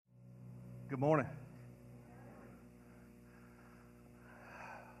Good morning.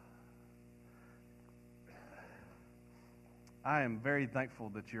 I am very thankful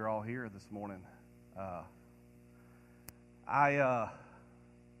that you're all here this morning. Golly.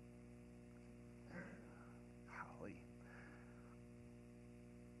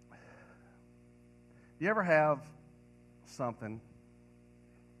 You ever have something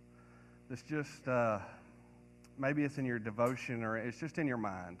that's just, maybe it's in your devotion or it's just in your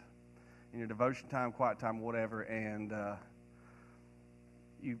mind, in your devotion time, quiet time, whatever, and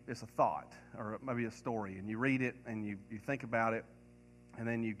it's a thought or maybe a story, and you read it and you think about it, and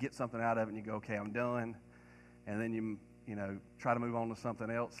then you get something out of it and you go, okay, I'm done, and then you try to move on to something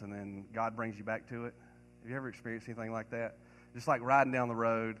else, and then God brings you back to it. Have you ever experienced anything like that? Just like riding down the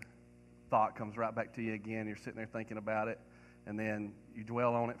road, thought comes right back to you again, you're sitting there thinking about it, and then you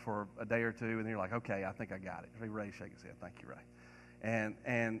dwell on it for a day or two, and then you're like, okay, I think I got it. Ray shake his head. Thank you, Ray.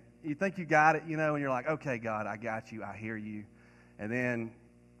 And you think you got it, and you're like, okay, God, I got you, I hear you. And then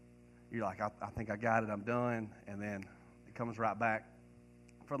you're like, I think I got it, I'm done. And then it comes right back.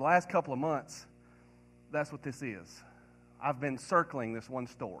 For the last couple of months, that's what this is. I've been circling this one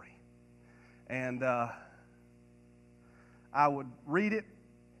story. And I would read it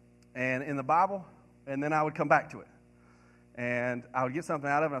and in the Bible, and then I would come back to it. And I would get something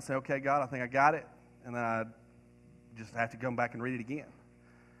out of it, and I'd say, okay, God, I think I got it. And then I'd just have to come back and read it again.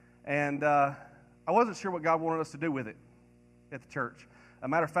 And I wasn't sure what God wanted us to do with it at the church. As a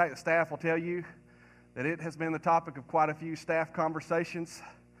matter of fact, the staff will tell you that it has been the topic of quite a few staff conversations.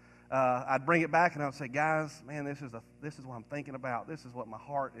 I'd bring it back and I would say, guys, man, this is what I'm thinking about. This is what my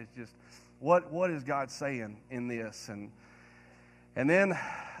heart is just, what is God saying in this? And then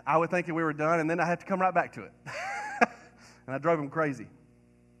I would think that we were done, and then I had to come right back to it. And I drove them crazy.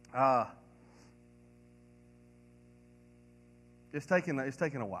 It's taken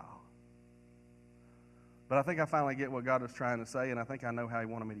a while. But I think I finally get what God was trying to say, and I think I know how He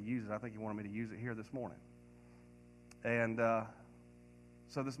wanted me to use it. I think He wanted me to use it here this morning. And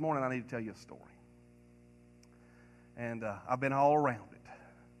so this morning I need to tell you a story. And I've been all around it.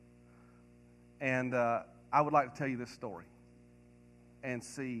 And I would like to tell you this story and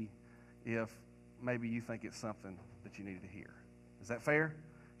see if maybe you think it's something that you needed to hear. Is that fair?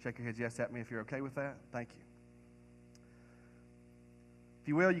 Shake your heads yes at me if you're okay with that. Thank you. If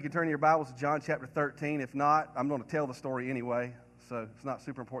you will, you can turn your Bibles to John chapter 13. If not, I'm going to tell the story anyway, so it's not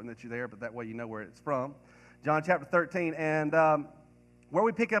super important that you're there, but that way you know where it's from. John chapter 13, and where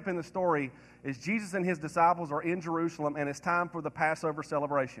we pick up in the story is Jesus and His disciples are in Jerusalem, and it's time for the Passover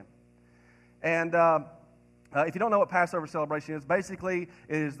celebration. And if you don't know what Passover celebration is, basically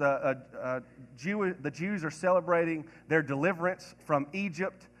it is the Jews are celebrating their deliverance from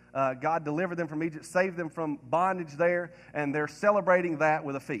Egypt. God delivered them from Egypt, saved them from bondage there, and they're celebrating that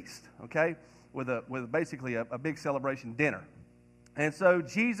with a feast, okay? With basically a big celebration dinner. And so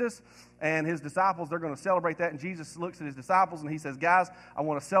Jesus and His disciples, they're going to celebrate that, and Jesus looks at His disciples and He says, guys, I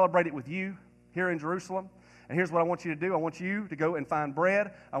want to celebrate it with you here in Jerusalem. And here's what I want you to do. I want you to go and find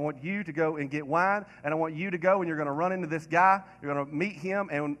bread. I want you to go and get wine. And I want you to go and you're going to run into this guy. You're going to meet him,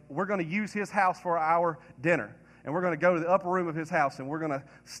 and we're going to use his house for our dinner. And we're going to go to the upper room of his house, and we're going to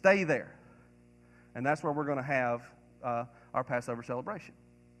stay there. And that's where we're going to have our Passover celebration.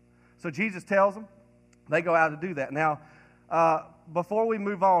 So Jesus tells them. They go out to do that. Now, before we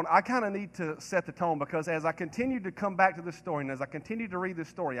move on, I kind of need to set the tone, because as I continued to come back to this story, and as I continued to read this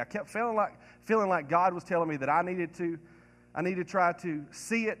story, I kept feeling like God was telling me that I needed to try to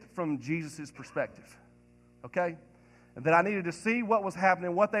see it from Jesus' perspective, okay? And that I needed to see what was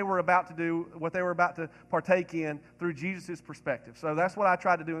happening, what they were about to do, what they were about to partake in through Jesus' perspective. So that's what I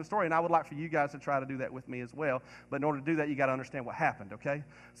tried to do in the story, and I would like for you guys to try to do that with me as well. But in order to do that, you got to understand what happened, okay?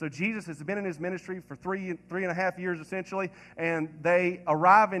 So Jesus has been in His ministry for three and a half years, essentially, and they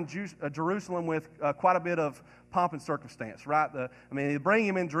arrive in Jerusalem with quite a bit of pomp and circumstance, right? They bring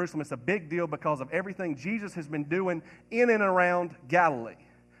Him in Jerusalem. It's a big deal because of everything Jesus has been doing in and around Galilee.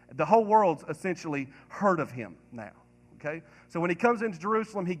 The whole world's essentially heard of Him now. Okay? So when He comes into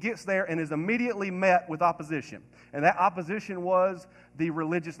Jerusalem, He gets there and is immediately met with opposition. And that opposition was the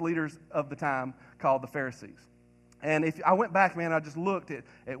religious leaders of the time called the Pharisees. And if I went back, man, I just looked at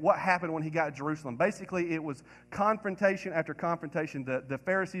what happened when He got to Jerusalem. Basically, it was confrontation after confrontation. The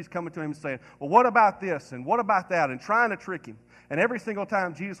Pharisees coming to Him and saying, well, what about this and what about that, and trying to trick Him. And every single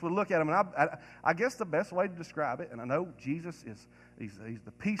time Jesus would look at Him, and I guess the best way to describe it, and I know Jesus is He's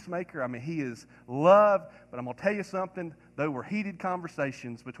the peacemaker. He is love. But I'm going to tell you something. There were heated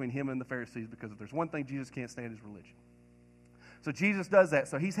conversations between Him and the Pharisees, because if there's one thing Jesus can't stand, is religion. So Jesus does that.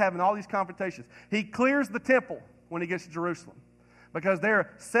 So He's having all these confrontations. He clears the temple when He gets to Jerusalem. because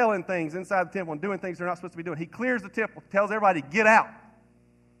they're selling things inside the temple and doing things they're not supposed to be doing. He clears the temple, tells everybody to get out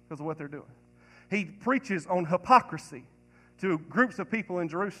because of what they're doing. He preaches on hypocrisy to groups of people in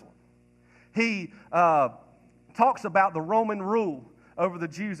Jerusalem. He talks about the Roman rule over the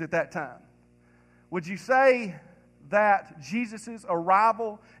Jews at that time. Would you say that Jesus'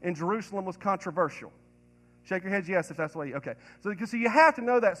 arrival in Jerusalem was controversial? Shake your heads yes if that's the way. Okay. So you have to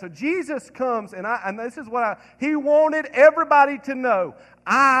know that. So Jesus comes, and this is what he wanted everybody to know.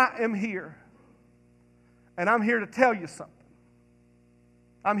 I am here. And I'm here to tell you something.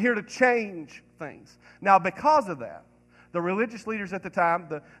 I'm here to change things. Now, because of that, the religious leaders at the time,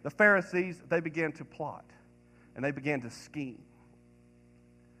 the Pharisees, they began to plot. And they began to scheme.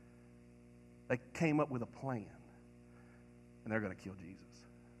 They came up with a plan. And they're going to kill Jesus.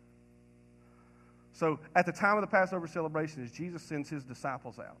 So at the time of the Passover celebration, as Jesus sends his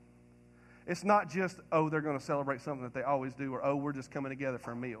disciples out, it's not just, oh, they're going to celebrate something that they always do, or, oh, we're just coming together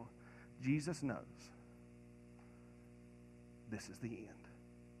for a meal. Jesus knows this is the end.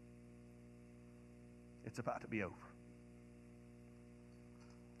 It's about to be over.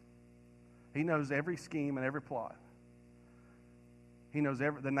 He knows every scheme and every plot. He knows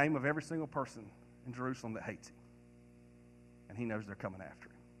the name of every single person in Jerusalem that hates him. And he knows they're coming after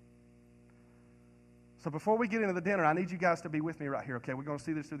him. So before we get into the dinner, I need you guys to be with me right here, okay? We're going to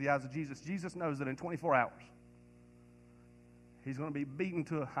see this through the eyes of Jesus. Jesus knows that in 24 hours, he's going to be beaten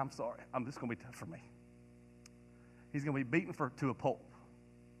to I'm sorry, this is going to be tough for me. He's going to be beaten to a pulp.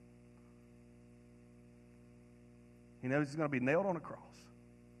 He knows he's going to be nailed on a cross.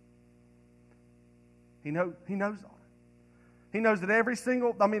 He knows all that. He knows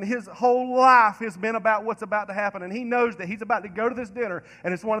that his whole life has been about what's about to happen. And he knows that he's about to go to this dinner.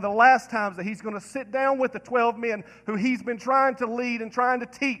 And it's one of the last times that he's going to sit down with the 12 men who he's been trying to lead and trying to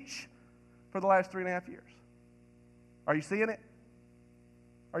teach for the last 3.5 years. Are you seeing it?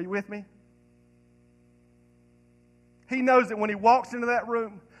 Are you with me? He knows that when he walks into that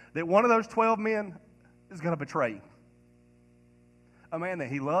room, that one of those 12 men is going to betray him. A man that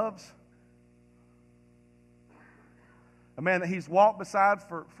he loves. A man that he's walked beside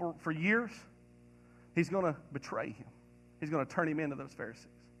for years, he's going to betray him. He's going to turn him into those Pharisees.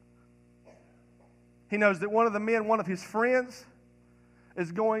 He knows that one of the men, one of his friends,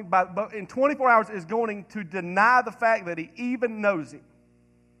 is going, in 24 hours, is going to deny the fact that he even knows him.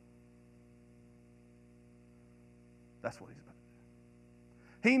 That's what he's about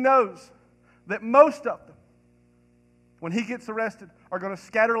to do. He knows that most of them, when he gets arrested, are going to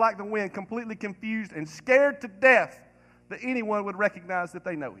scatter like the wind, completely confused and scared to death that anyone would recognize that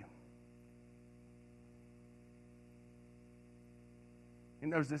they know him. He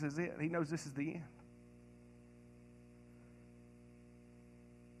knows this is it. He knows this is the end.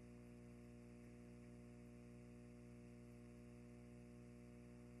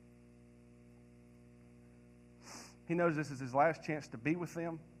 He knows this is his last chance to be with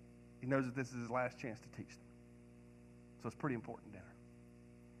them. He knows that this is his last chance to teach them. So it's a pretty important dinner.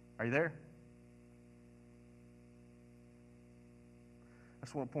 Are you there? I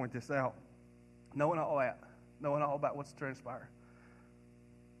just want to point this out. Knowing all about what's transpired.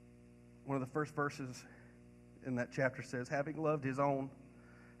 One of the first verses in that chapter says, having loved his own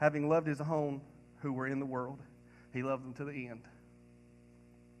who were in the world, he loved them to the end.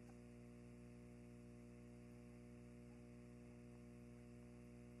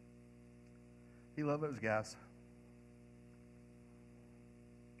 He loved those guys.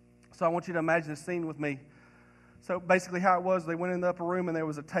 So I want you to imagine this scene with me. So basically how it was, they went in the upper room and there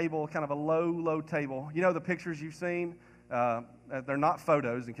was a table, kind of a low table. You know the pictures you've seen? They're not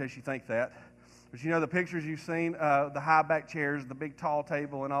photos in case you think that. But you know the pictures you've seen, the high back chairs, the big tall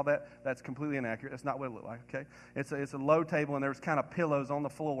table and all that, that's completely inaccurate. That's not what it looked like, okay? It's a low table and there was kind of pillows on the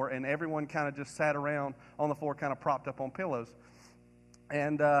floor and everyone kind of just sat around on the floor kind of propped up on pillows.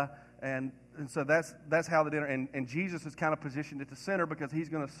 And so that's how the dinner, and Jesus is kind of positioned at the center because he's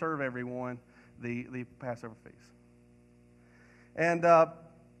going to serve everyone the Passover feast. And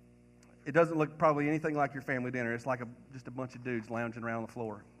it doesn't look probably anything like your family dinner. It's like just a bunch of dudes lounging around the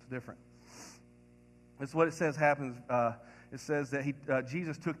floor. It's different. It's what it says happens. It says that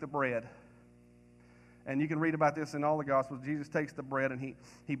Jesus took the bread. And you can read about this in all the Gospels. Jesus takes the bread and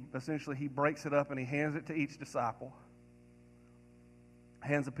he essentially breaks it up and he hands it to each disciple.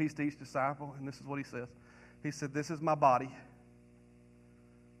 Hands a piece to each disciple, and this is what he says. He said, "This is my body,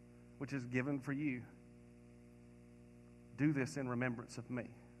 which is given for you. Do this in remembrance of me."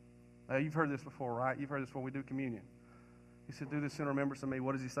 Now, you've heard this before, right? You've heard this when we do communion. He said, "Do this in remembrance of me."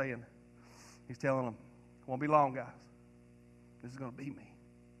 What is he saying? He's telling them, "It won't be long, guys. This is going to be me.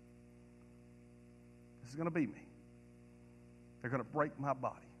 This is going to be me." They're going to break my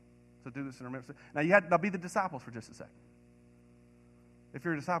body. So do this in remembrance. Now be the disciples for just a second. If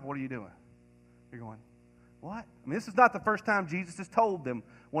you're a disciple, what are you doing? You're going, what? I mean, this is not the first time Jesus has told them,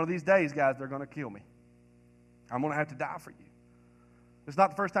 one of these days, guys, they're going to kill me. I'm going to have to die for you. It's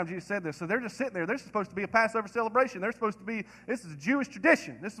not the first time Jesus said this. So they're just sitting there. There's supposed to be a Passover celebration. They're supposed to be, this is a Jewish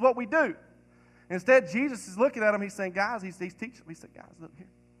tradition. This is what we do. Instead, Jesus is looking at them. He's saying, guys, he's teaching them. He said, guys, look here.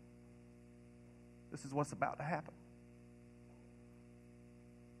 This is what's about to happen.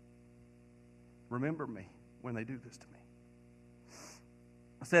 Remember me when they do this to me.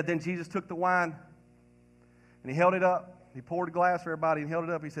 I said, then Jesus took the wine and he held it up. He poured a glass for everybody and held it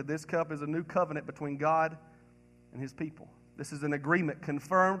up. He said, this cup is a new covenant between God and his people. This is an agreement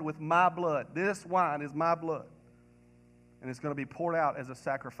confirmed with my blood. This wine is my blood. And it's going to be poured out as a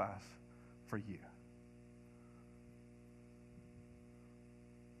sacrifice for you.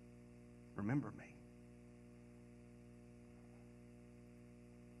 Remember me.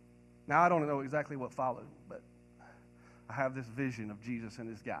 Now, I don't know exactly what followed, but I have this vision of Jesus and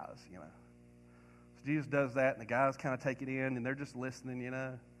his guys, So Jesus does that, and the guys kind of take it in, and they're just listening,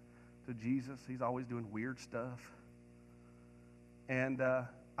 to Jesus. He's always doing weird stuff. And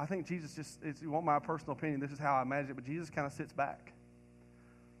I think Jesus if you want my personal opinion, this is how I imagine it, but Jesus kind of sits back.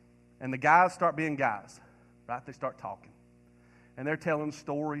 And the guys start being guys, right? They start talking. And they're telling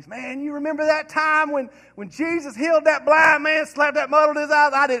stories. Man, you remember that time when Jesus healed that blind man, slapped that mud on his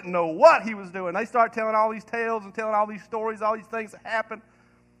eyes? I didn't know what he was doing. They start telling all these tales and telling all these stories, all these things that happened.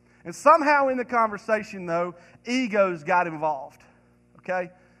 And somehow in the conversation, though, egos got involved. Okay?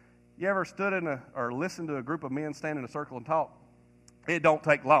 You ever stood or listened to a group of men stand in a circle and talk? It don't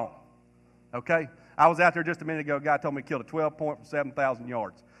take long. Okay? I was out there just a minute ago. A guy told me he killed a 12-point from 7,000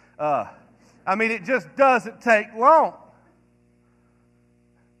 yards. It just doesn't take long.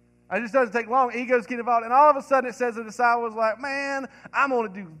 It just doesn't take long. Egos get involved. And all of a sudden it says the disciple was like, man, I'm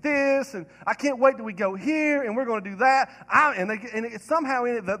going to do this, and I can't wait till we go here, and we're going to do that. Somehow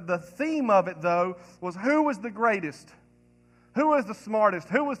in it, the theme of it, though, was who was the greatest? Who was the smartest?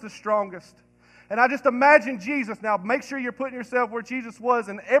 Who was the strongest? And I just imagine Jesus. Now, make sure you're putting yourself where Jesus was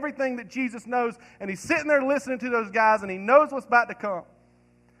and everything that Jesus knows. And he's sitting there listening to those guys, and he knows what's about to come.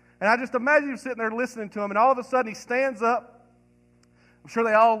 And I just imagine him sitting there listening to them, and all of a sudden he stands up. I'm sure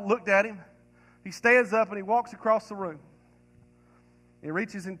they all looked at him. He stands up and he walks across the room. He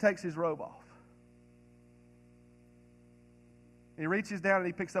reaches and takes his robe off. He reaches down and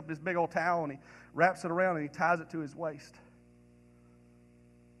he picks up this big old towel and he wraps it around and he ties it to his waist.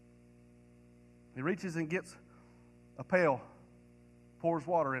 He reaches and gets a pail, pours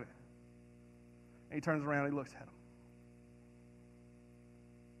water in it. And he turns around and he looks at him.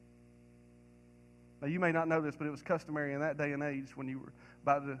 Now, you may not know this, but it was customary in that day and age when you were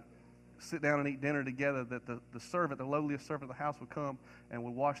about to sit down and eat dinner together that the servant, the lowliest servant of the house, would come and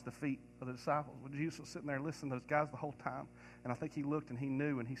would wash the feet of the disciples. Well, Jesus was sitting there listening to those guys the whole time. And I think he looked and he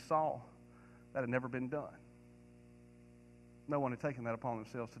knew and he saw that had never been done. No one had taken that upon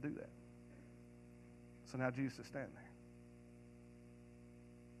themselves to do that. So now Jesus is standing there.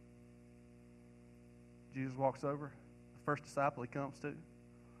 Jesus walks over. The first disciple he comes to.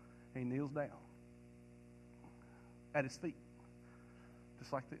 He kneels down at his feet,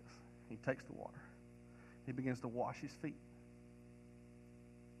 just like this. He takes the water. He begins to wash his feet.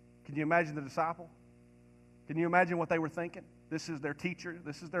 Can you imagine the disciple? Can you imagine what they were thinking? This is their teacher.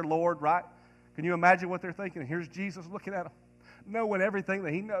 This is their Lord, right? Can you imagine what they're thinking? Here's Jesus looking at them, knowing everything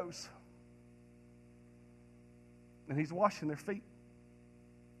that he knows. And he's washing their feet.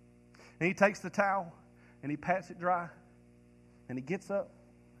 And he takes the towel and he pats it dry. And he gets up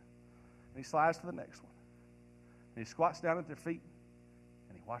and he slides to the next one. And he squats down at their feet,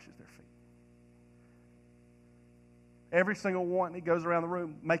 and he washes their feet. Every single one, he goes around the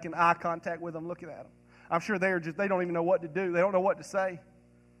room making eye contact with them, looking at them. I'm sure they don't even know what to do. They don't know what to say.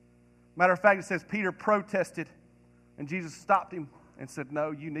 Matter of fact, it says Peter protested, and Jesus stopped him and said,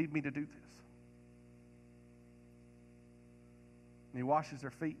 no, you need me to do this. And he washes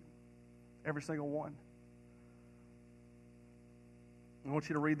their feet, every single one. I want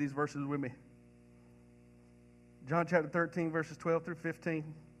you to read these verses with me. John chapter 13, verses 12 through 15. It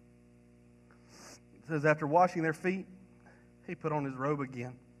says, after washing their feet, he put on his robe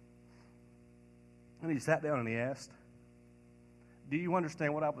again. And he sat down and he asked, do you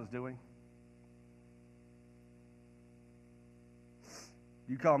understand what I was doing?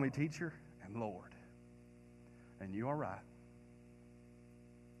 You call me teacher and Lord. And you are right.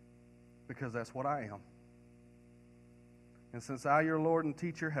 Because that's what I am. And since I, your Lord and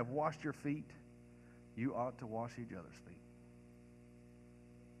teacher, have washed your feet, you ought to wash each other's feet.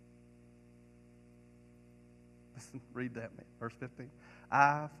 Listen, read that, verse 15.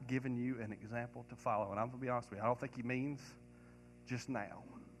 I've given you an example to follow. And I'm going to be honest with you, I don't think he means just now.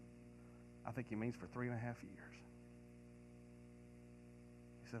 I think he means for 3.5 years.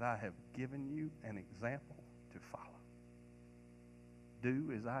 He said, I have given you an example to follow.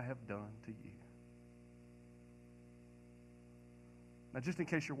 Do as I have done to you. Now, just in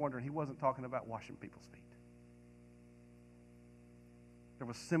case you're wondering, he wasn't talking about washing people's feet. There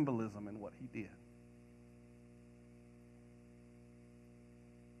was symbolism in what he did.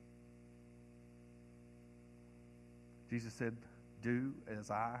 Jesus said, do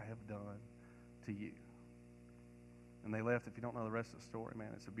as I have done to you. And they left. If you don't know the rest of the story, man,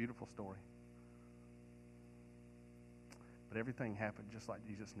 it's a beautiful story. But everything happened just like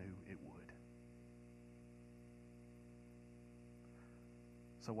Jesus knew it would.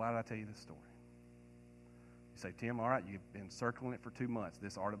 So why did I tell you this story? You say, Tim, all right, you've been circling it for 2 months.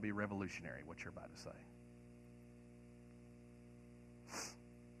 This ought to be revolutionary, what you're about to say.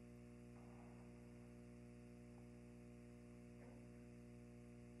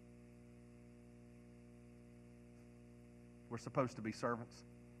 We're supposed to be servants.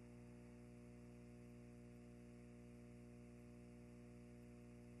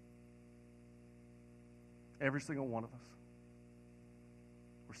 Every single one of us.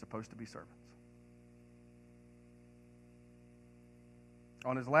 We're supposed to be servants.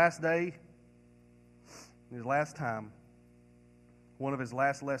 On his last day, his last time, one of his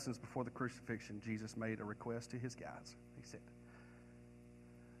last lessons before the crucifixion, Jesus made a request to his guys. He said,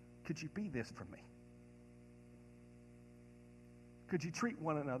 could you be this for me? Could you treat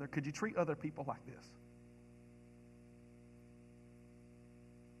one another? Could you treat other people like this?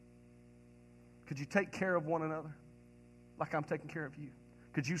 Could you take care of one another like I'm taking care of you?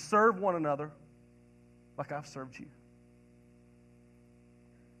 Could you serve one another like I've served you?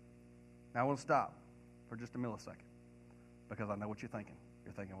 Now I want to stop for just a millisecond because I know what you're thinking.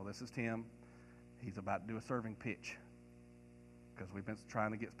 You're thinking, well, this is Tim. He's about to do a serving pitch because we've been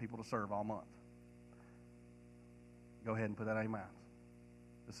trying to get people to serve all month. Go ahead and put that in your minds.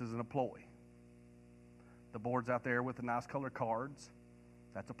 This is an employee. The board's out there with the nice colored cards.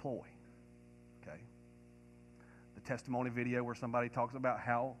 That's a ploy. Okay? The testimony video where somebody talks about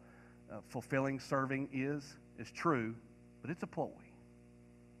how fulfilling serving is true, but it's a ploy.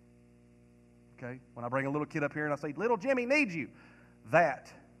 Okay? When I bring a little kid up here and I say, little Jimmy needs you,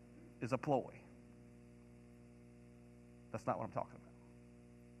 that is a ploy. That's not what I'm talking about.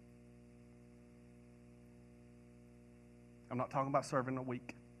 I'm not talking about serving a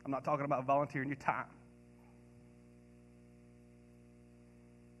week. I'm not talking about volunteering your time.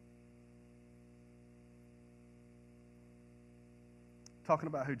 I'm talking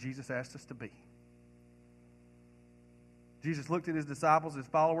about who Jesus asked us to be. Jesus looked at his disciples, his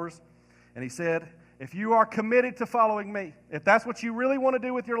followers, and he said, if you are committed to following me, if that's what you really want to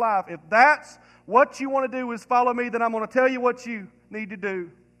do with your life, if that's what you want to do is follow me, then I'm going to tell you what you need to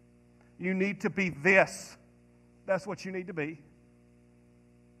do. You need to be this. That's what you need to be.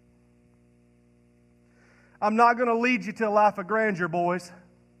 I'm not going to lead you to a life of grandeur, boys.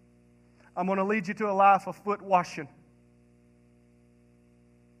 I'm going to lead you to a life of foot washing.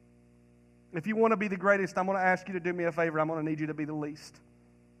 If you want to be the greatest, I'm going to ask you to do me a favor. I'm going to need you to be the least.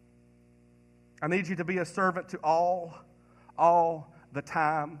 I need you to be a servant to all the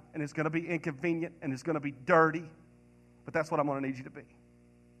time. And it's going to be inconvenient and it's going to be dirty. But that's what I'm going to need you to be.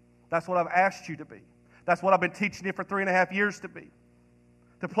 That's what I've asked you to be. That's what I've been teaching you for 3.5 years to be.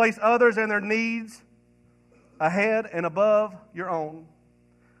 To place others and their needs ahead and above your own.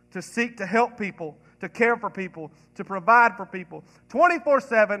 To seek to help people, to care for people, to provide for people.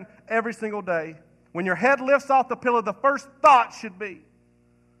 24/7, every single day. When your head lifts off the pillow, the first thought should be,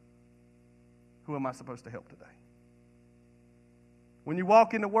 who am I supposed to help today? When you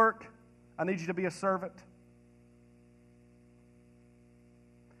walk into work, I need you to be a servant.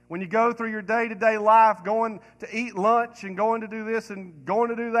 When you go through your day-to-day life, going to eat lunch and going to do this and going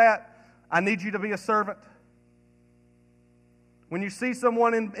to do that, I need you to be a servant. When you see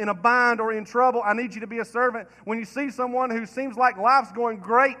someone in a bind or in trouble, I need you to be a servant. When you see someone who seems like life's going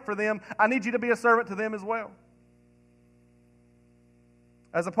great for them, I need you to be a servant to them as well.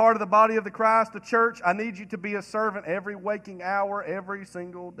 As a part of the body of the Christ, the church, I need you to be a servant every waking hour, every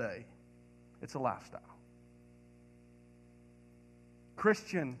single day. It's a lifestyle.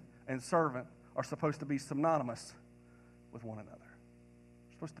 Christian and servant are supposed to be synonymous with one another.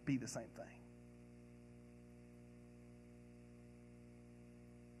 They're supposed to be the same thing.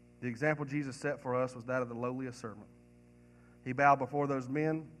 The example Jesus set for us was that of the lowliest servant. He bowed before those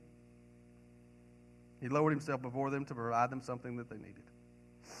men. He lowered himself before them to provide them something that they needed.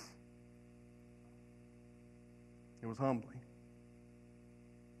 It was humbly.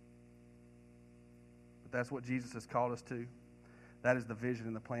 But that's what Jesus has called us to. That is the vision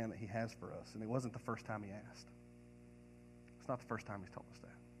and the plan that he has for us. And it wasn't the first time he asked. It's not the first time he's told us that.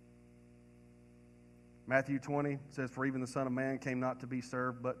 Matthew 20 says, "For even the Son of Man came not to be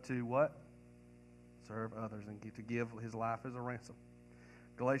served, but to" what? Serve others and to give his life as a ransom.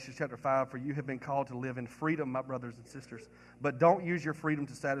 Galatians chapter 5, "For you have been called to live in freedom, my brothers and sisters. But don't use your freedom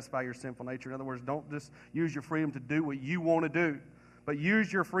to satisfy your sinful nature." In other words, don't just use your freedom to do what you want to do. But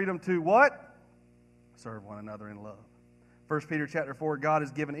use your freedom to what? Serve one another in love. 1 Peter chapter 4, "God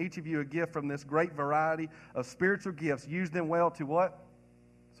has given each of you a gift from this great variety of spiritual gifts. Use them well to" what?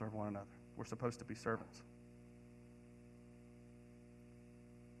 Serve one another. We're supposed to be servants.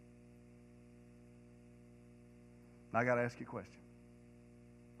 Now I got to ask you a question,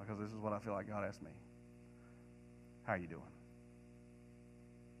 because this is what I feel like God asked me. How are you doing?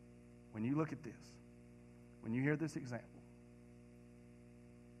 When you look at this, when you hear this example,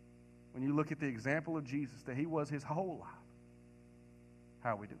 when you look at the example of Jesus, that he was his whole life,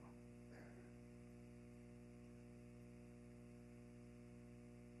 how are we doing?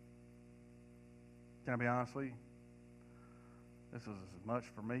 Can I be honest with you? This was as much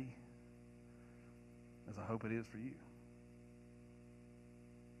for me as I hope it is for you.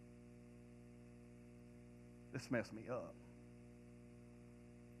 This messed me up.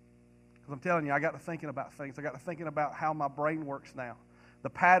 Because I'm telling you, I got to thinking about things. I got to thinking about how my brain works now. The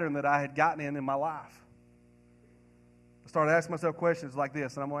pattern that I had gotten in my life. I started asking myself questions like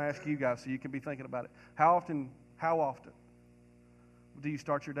this, and I'm going to ask you guys so you can be thinking about it. How often do you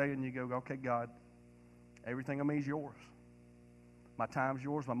start your day and you go, "Okay, God, everything of me is yours. My time's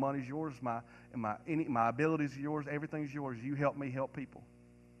yours, my money's yours, my abilities are yours, everything's yours. You help me help people.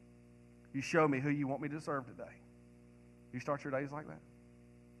 You show me who you want me to serve today." You start your days like that?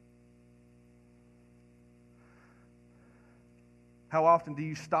 How often do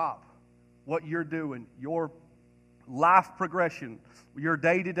you stop what you're doing, your life progression, your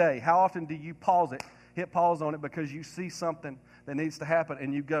day-to-day? How often do you pause it, hit pause on it because you see something that needs to happen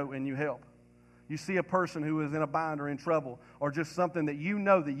and you go and you help? You see a person who is in a bind or in trouble, or just something that you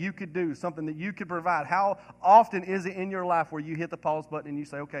know that you could do, something that you could provide. How often is it in your life where you hit the pause button and you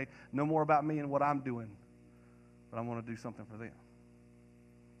say, "Okay, no more about me and what I'm doing, but I want to do something for them"?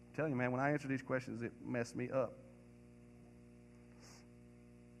 I'm telling you, man, when I answer these questions, it messed me up.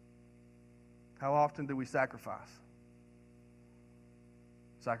 How often do we sacrifice?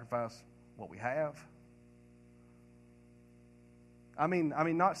 Sacrifice what we have. I mean,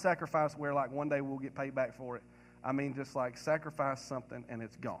 not sacrifice where like one day we'll get paid back for it. I mean, just like sacrifice something and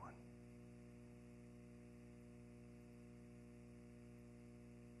it's gone.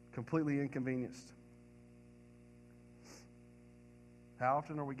 Completely inconvenienced. How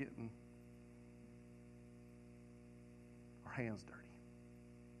often are we getting our hands dirty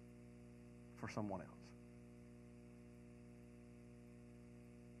for someone else?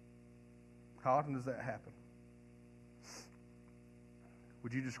 How often does that happen?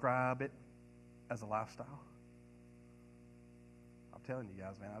 Would you describe it as a lifestyle? I'm telling you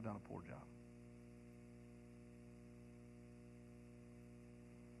guys, man, I've done a poor job.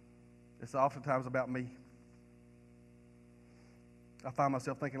 It's oftentimes about me. I find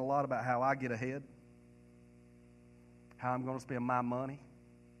myself thinking a lot about how I get ahead, how I'm going to spend my money,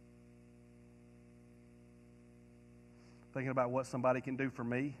 thinking about what somebody can do for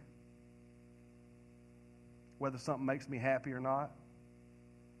me, whether something makes me happy or not,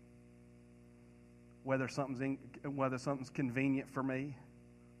 whether something's convenient for me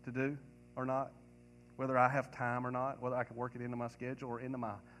to do or not, whether I have time or not, whether I can work it into my schedule or into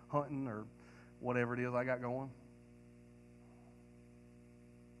my hunting or whatever it is I got going.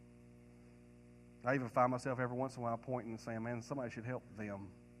 I even find myself every once in a while pointing and saying, "Man, somebody should help them."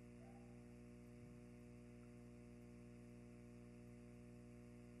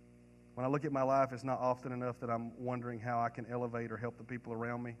 When I look at my life, it's not often enough that I'm wondering how I can elevate or help the people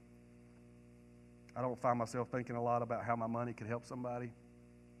around me. I don't find myself thinking a lot about how my money could help somebody.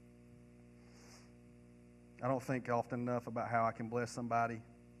 I don't think often enough about how I can bless somebody.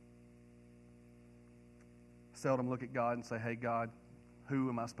 Seldom look at God and say, "Hey, God, who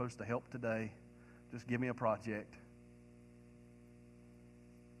am I supposed to help today? Just give me a project."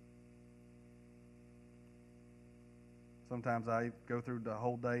 Sometimes I go through the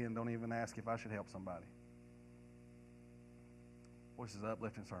whole day and don't even ask if I should help somebody. Boy, this is an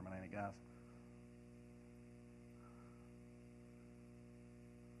uplifting sermon, ain't it, guys?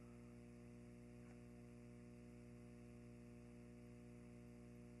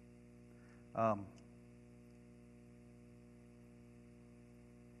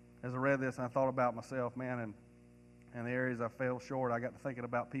 As I read this, I thought about myself, man, and And the areas I fell short, I got to thinking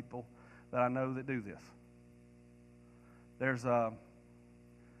about people that I know that do this. There's, some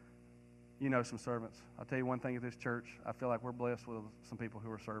servants. I'll tell you one thing at this church. I feel like we're blessed with some people who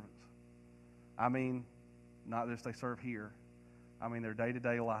are servants. I mean, not just they serve here. I mean, their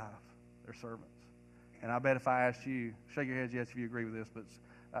day-to-day life, they're servants. And I bet if I asked you, shake your heads yes if you agree with this, but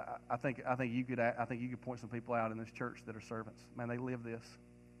I think you could point some people out in this church that are servants. Man, they live this.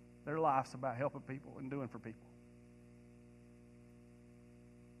 Their life's about helping people and doing for people.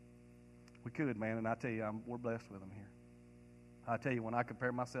 We could, man, and I tell you, we're blessed with them here. I tell you, when I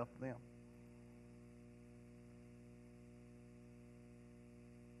compare myself to them,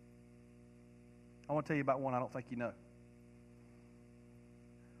 I want to tell you about one I don't think you know,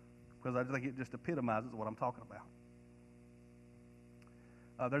 because I think it just epitomizes what I'm talking about.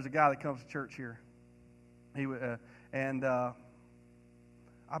 There's a guy that comes to church here. I've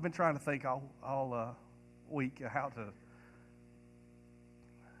been trying to think all week how to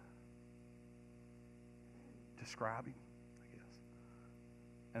describe him,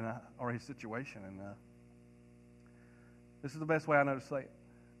 I guess, or his situation. And this is the best way I know to say it.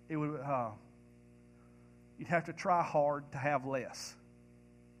 It would you'd have to try hard to have less.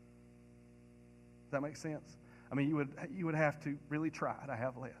 Does that make sense? I mean, you would have to really try to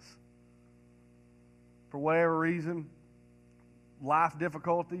have less. For whatever reason, life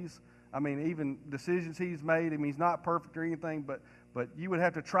difficulties, I mean, even decisions he's made, I mean, he's not perfect or anything, but you would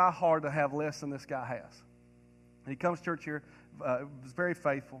have to try hard to have less than this guy has. And he comes to church here, was very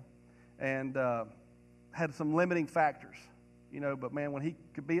faithful, and had some limiting factors, but man, when he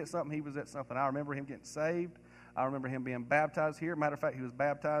could be at something, he was at something. I remember him getting saved. I remember him being baptized here. Matter of fact, he was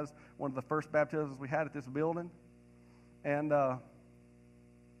baptized, one of the first baptisms we had at this building. And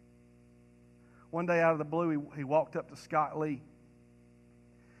one day out of the blue, he walked up to Scott Lee.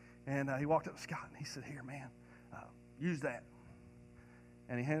 And he walked up to Scott and he said, "Here, man, use that."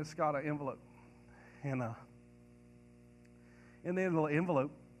 And he handed Scott an envelope. And in the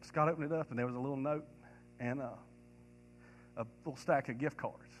envelope, Scott opened it up and there was a little note and a little stack of gift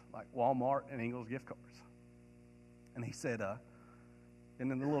cards, like Walmart and Ingles gift cards. And he said, and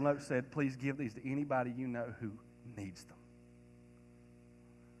then the little note said, "Please give these to anybody you know who needs them."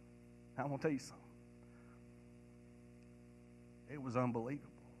 Now, I'm going to tell you something. It was unbelievable.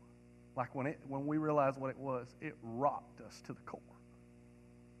 Like when we realized what it was, it rocked us to the core.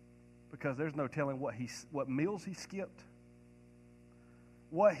 Because there's no telling what meals he skipped,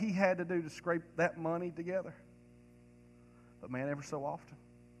 what he had to do to scrape that money together. But man, every so often,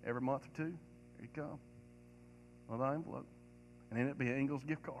 every month or two, here he come with an envelope. And then it'd be Ingles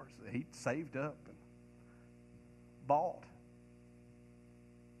gift cards that he saved up and bought.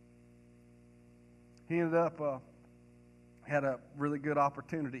 He ended up had a really good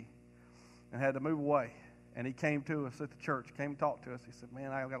opportunity and had to move away. And he came to us at the church, came and talked to us. He said,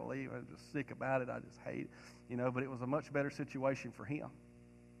 "Man, I got to leave. I'm just sick about it. I just hate it." But it was a much better situation for him.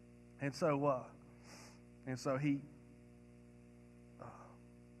 And so he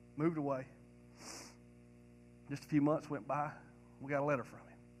moved away. Just a few months went by. We got a letter from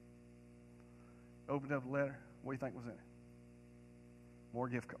him. Opened up the letter. What do you think was in it? More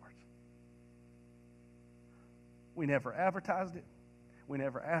gift cards. We never advertised it. We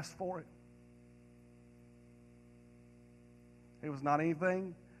never asked for it. It was not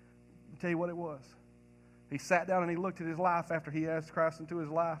anything. I'll tell you what it was. He sat down and he looked at his life after he asked Christ into his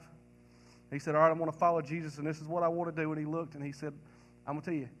life. He said, "All right, I'm going to follow Jesus, and this is what I want to do." And he looked and he said, I'm going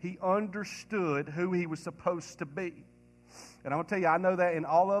to tell you, he understood who he was supposed to be. And I'm going to tell you, I know that in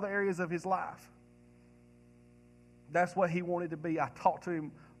all other areas of his life. That's what he wanted to be. I talked to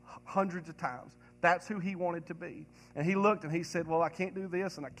him hundreds of times. That's who he wanted to be. And he looked and he said, "Well, I can't do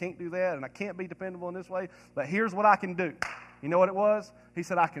this and I can't do that and I can't be dependable in this way, but here's what I can do." You know what it was? He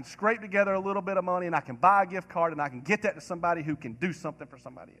said, "I can scrape together a little bit of money and I can buy a gift card and I can get that to somebody who can do something for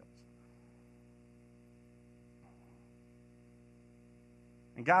somebody else."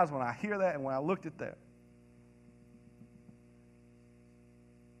 And guys, when I hear that and when I looked at that,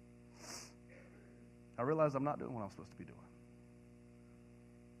 I realized I'm not doing what I'm supposed to be doing.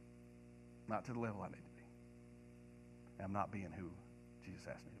 Not to the level I need to be. And I'm not being who Jesus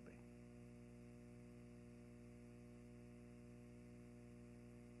asked me to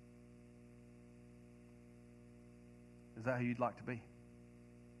be. Is that who you'd like to be?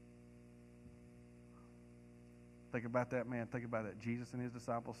 Think about that, man. Think about that. Jesus and his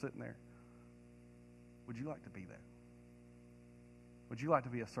disciples sitting there. Would you like to be that? Would you like to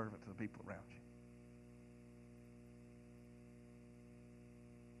be a servant to the people around you?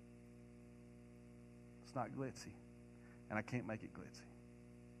 It's not glitzy, and I can't make it glitzy.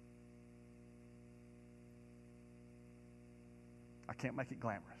 I can't make it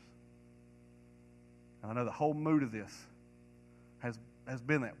glamorous. And I know the whole mood of this has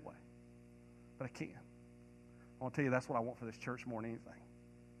been that way. But I can. I want to tell you, that's what I want for this church more than anything.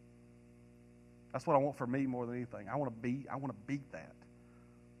 That's what I want for me more than anything. I want to be that.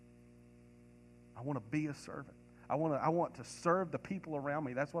 I want to be a servant. I want to serve the people around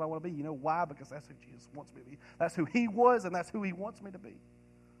me. That's what I want to be. You know why? Because that's who Jesus wants me to be. That's who he was, and that's who he wants me to be.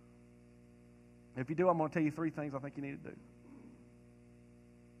 If you do, I'm going to tell you 3 things I think you need to do.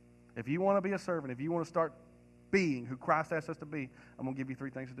 If you want to be a servant, if you want to start being who Christ asked us to be, I'm going to give you 3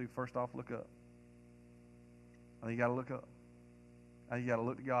 things to do. First off, look up. I think you got to look up. I think you got to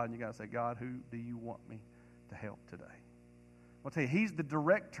look to God, and you got to say, God, who do you want me to help today? I'll tell you, he's the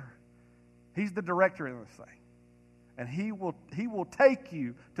director. He's the director in this thing. And he will take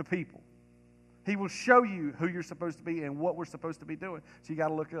you to people. He will show you who you're supposed to be and what we're supposed to be doing. So you got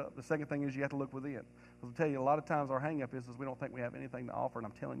to look up. The second thing is you have to look within. I'll tell you, a lot of times our hang-up is we don't think we have anything to offer, and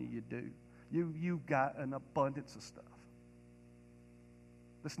I'm telling you, you do. You've got an abundance of stuff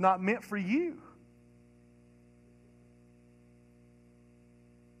that's not meant for you.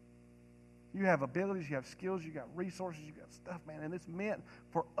 You have abilities, you have skills, you got resources, you got stuff, man, and it's meant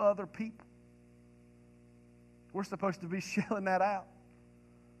for other people. We're supposed to be shelling that out.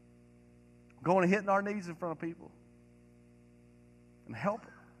 Going and hitting our knees in front of people and helping.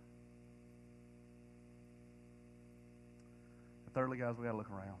 And thirdly, guys, we got to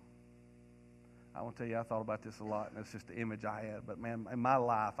look around. I want to tell you, I thought about this a lot, and it's just the image I had. But man, in my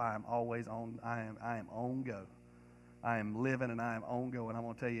life, I am always on. I am on go. I am living and I am on go. And I'm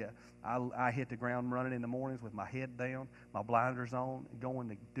going to tell you, I hit the ground running in the mornings with my head down, my blinders on, going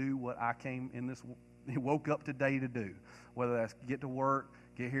to do what I woke up today to do. Whether that's get to work,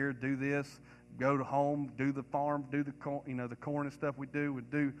 get here, do this, go to home, do the farm, do the corn, the corn and stuff we do,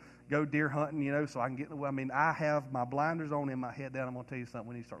 go deer hunting, so I can get in the way. I mean, I have my blinders on and my head down. I'm going to tell you something.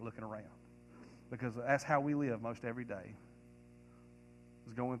 We need to start looking around, because that's how we live most every day.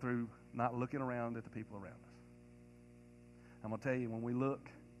 Is going through not looking around at the people around us. I'm going to tell you, when we look,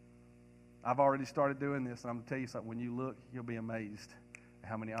 I've already started doing this, and I'm going to tell you something. When you look, you'll be amazed at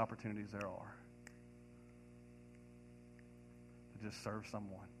how many opportunities there are to just serve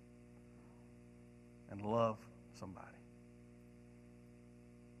someone and love somebody.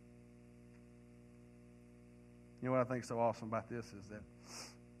 You know what I think is so awesome about this is that,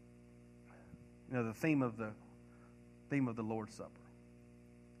 the theme of the Lord's Supper,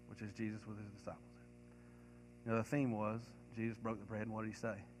 which is Jesus with his disciples. The theme was, Jesus broke the bread, and what did he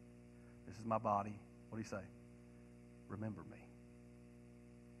say? This is my body. What did he say? Remember me.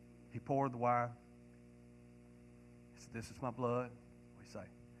 He poured the wine. He said, this is my blood. What did he say?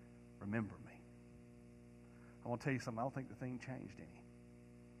 Remember me. I want to tell you something. I don't think the theme changed any.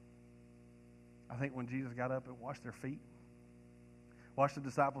 I think when Jesus got up and washed their feet, washed the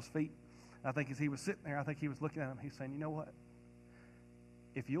disciples' feet, I think as he was sitting there, I think he was looking at them. He's saying, you know what?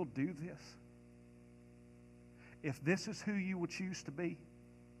 If you'll do this, if this is who you will choose to be,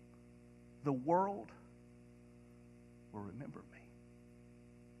 the world will remember me.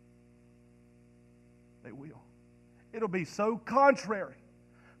 They will. It'll be so contrary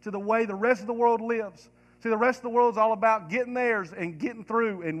to the way the rest of the world lives. See, the rest of the world is all about getting theirs and getting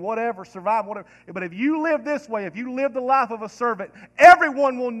through and whatever, survive, whatever. But if you live this way, if you live the life of a servant,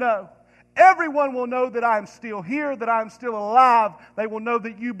 everyone will know. Everyone will know that I am still here, that I am still alive. They will know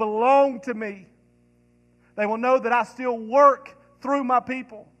that you belong to me. They will know that I still work through my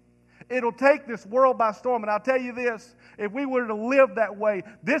people. It'll take this world by storm. And I'll tell you this, if we were to live that way,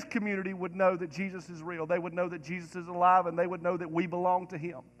 this community would know that Jesus is real. They would know that Jesus is alive, and they would know that we belong to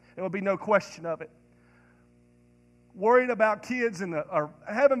him. There would be no question of it. Worrying about kids or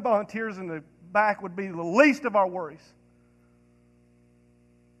having volunteers in the back would be the least of our worries.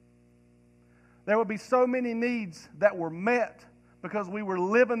 There would be so many needs that were met because we were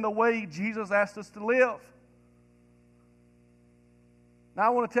living the way Jesus asked us to live. Now, I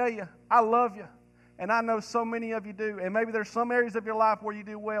want to tell you, I love you, and I know so many of you do. And maybe there's some areas of your life where you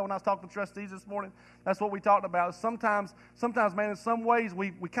do well. When I was talking to trustees this morning, that's what we talked about. Sometimes, man, in some ways,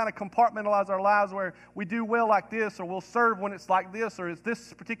 we kind of compartmentalize our lives where we do well like this, or we'll serve when it's like this, or it's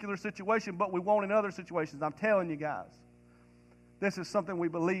this particular situation, but we won't in other situations. I'm telling you guys, this is something we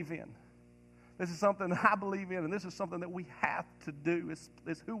believe in. This is something that I believe in, and this is something that we have to do.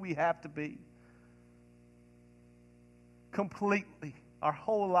 It's who we have to be. Completely. Our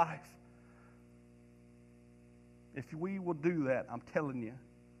whole life. If we will do that, I'm telling you,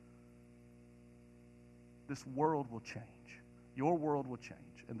 this world will change. Your world will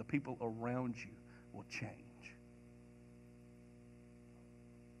change, and the people around you will change.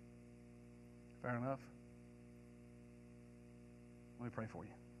 Fair enough? Let me pray for you.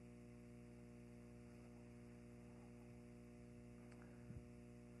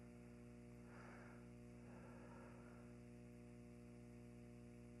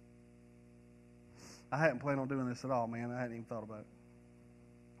 I hadn't planned on doing this at all, man. I hadn't even thought about it.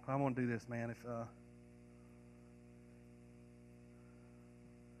 I'm going to do this, man.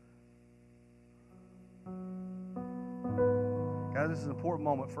 Guys, this is an important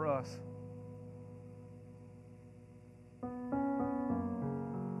moment for us.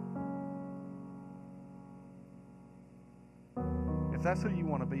 If that's who you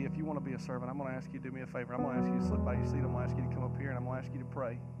want to be, if you want to be a servant, I'm going to ask you to do me a favor. I'm going to ask you to slip by your seat. I'm going to ask you to come up here, and I'm going to ask you to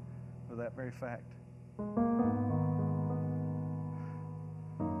pray for that very fact.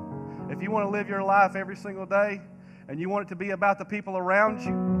 If you want to live your life every single day and you want it to be about the people around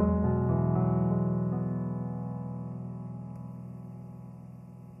you,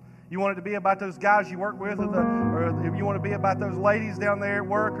 you want it to be about those guys you work with, or if you want to be about those ladies down there at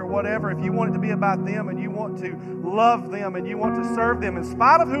work or whatever, if you want it to be about them and you want to love them and you want to serve them in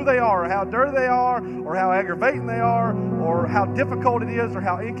spite of who they are or how dirty they are or how aggravating they are or how difficult it is or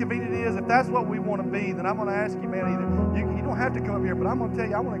how inconvenient it is, if that's what we want to be, then I'm going to ask you, man, either you don't have to come up here, but I'm going to tell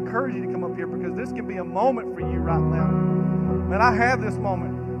you, I want to encourage you to come up here because this can be a moment for you right now. Man, I have this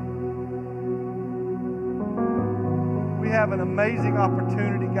moment. We have an amazing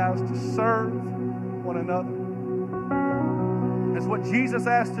opportunity, guys, to serve one another. It's what Jesus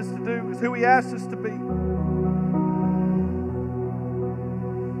asked us to do. It's who He asked us to be.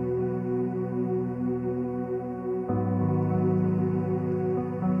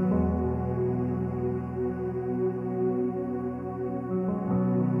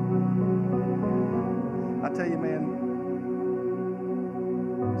 I tell you, man,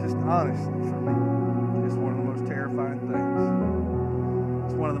 just honestly for me, it's one of the most terrifying things.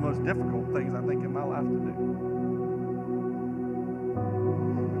 It's one of the most difficult things I think in my life to do.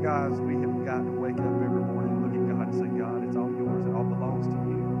 But guys, we have got to wake up every morning and look at God and say, God, it's all yours. It all belongs to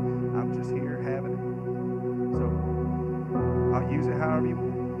you. I'm just here having it. So I'll use it however you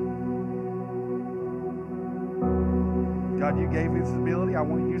want. God, you gave me this ability. I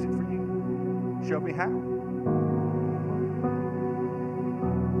want to use it for you. Show me how.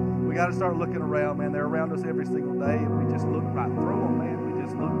 We got to start looking around, man. They're around us every single day, and we just look right through them, man. We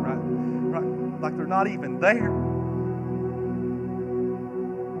just look right like they're not even there. I'm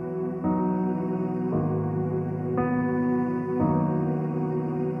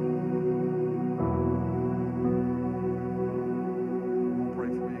going to pray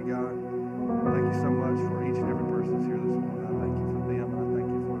for you, God. Thank you so much for each and every person that's here this morning. I thank you for them, and I thank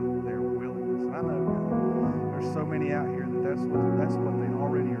you for their willingness. And I know, God, there's so many out here that's what they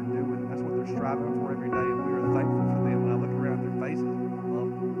already are doing. That's what they're striving for every day, and we are thankful for them. When I look around their faces, I love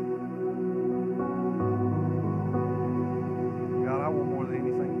them. God, I want more than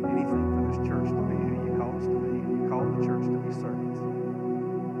anything for this church to be who you call us to be. You call the church to be servants,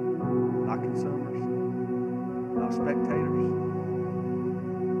 not consumers, not spectators.